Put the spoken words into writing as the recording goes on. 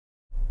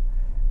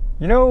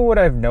You know what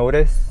I've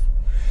noticed?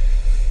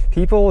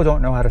 People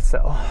don't know how to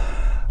sell.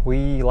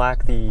 We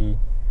lack the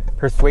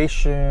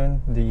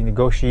persuasion, the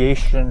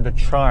negotiation, the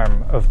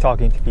charm of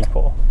talking to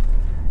people.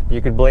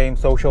 You could blame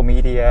social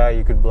media,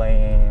 you could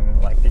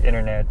blame like the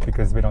internet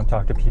because we don't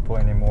talk to people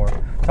anymore.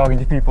 Talking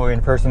to people in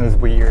person is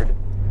weird.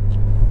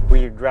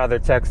 We'd rather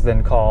text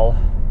than call.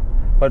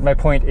 But my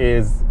point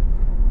is,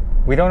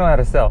 we don't know how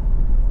to sell.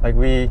 Like,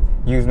 we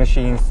use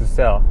machines to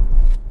sell.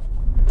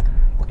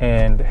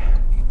 And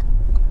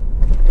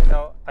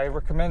I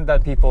recommend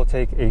that people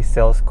take a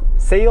sales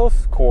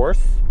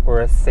course or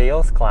a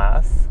sales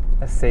class,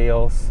 a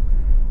sales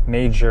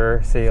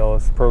major,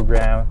 sales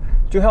program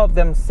to help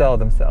them sell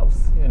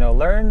themselves.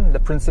 Learn the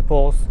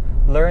principles,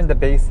 learn the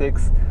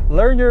basics,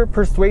 learn your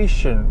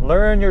persuasion,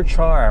 learn your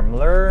charm,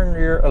 learn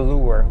your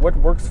allure, what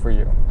works for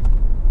you.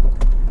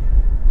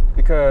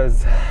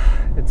 Because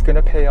it's going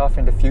to pay off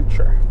in the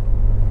future.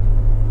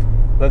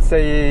 Let's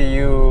say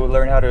you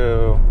learn how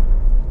to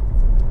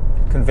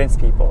convince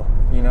people.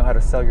 You know how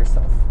to sell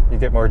yourself. You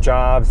get more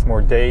jobs,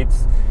 more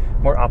dates,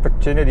 more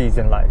opportunities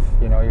in life.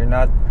 You're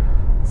not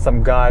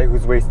some guy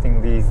who's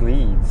wasting these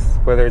leads,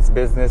 whether it's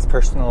business,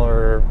 personal,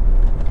 or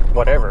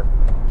whatever.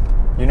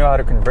 You know how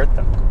to convert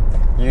them.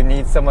 You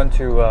need someone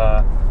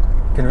to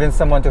convince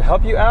someone to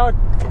help you out.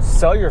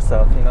 Sell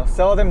yourself.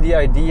 Sell them the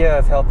idea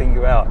of helping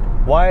you out.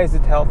 Why is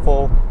it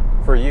helpful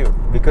for you?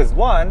 Because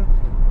one,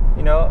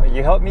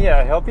 you help me,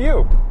 I help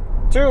you.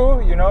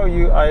 Two,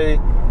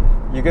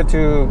 you get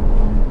to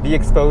be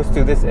exposed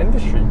to this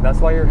industry. That's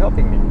why you're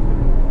helping me.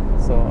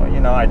 So,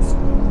 I just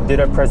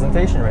did a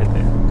presentation right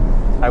there.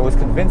 I was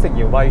convincing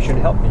you why you should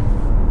help me.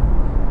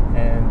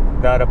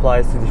 And that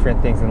applies to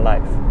different things in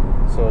life.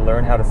 So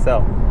learn how to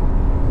sell.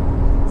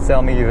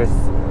 Sell me this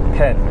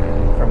pen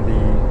from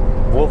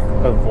the Wolf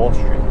of Wall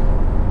Street.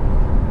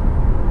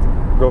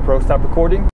 GoPro, stop recording.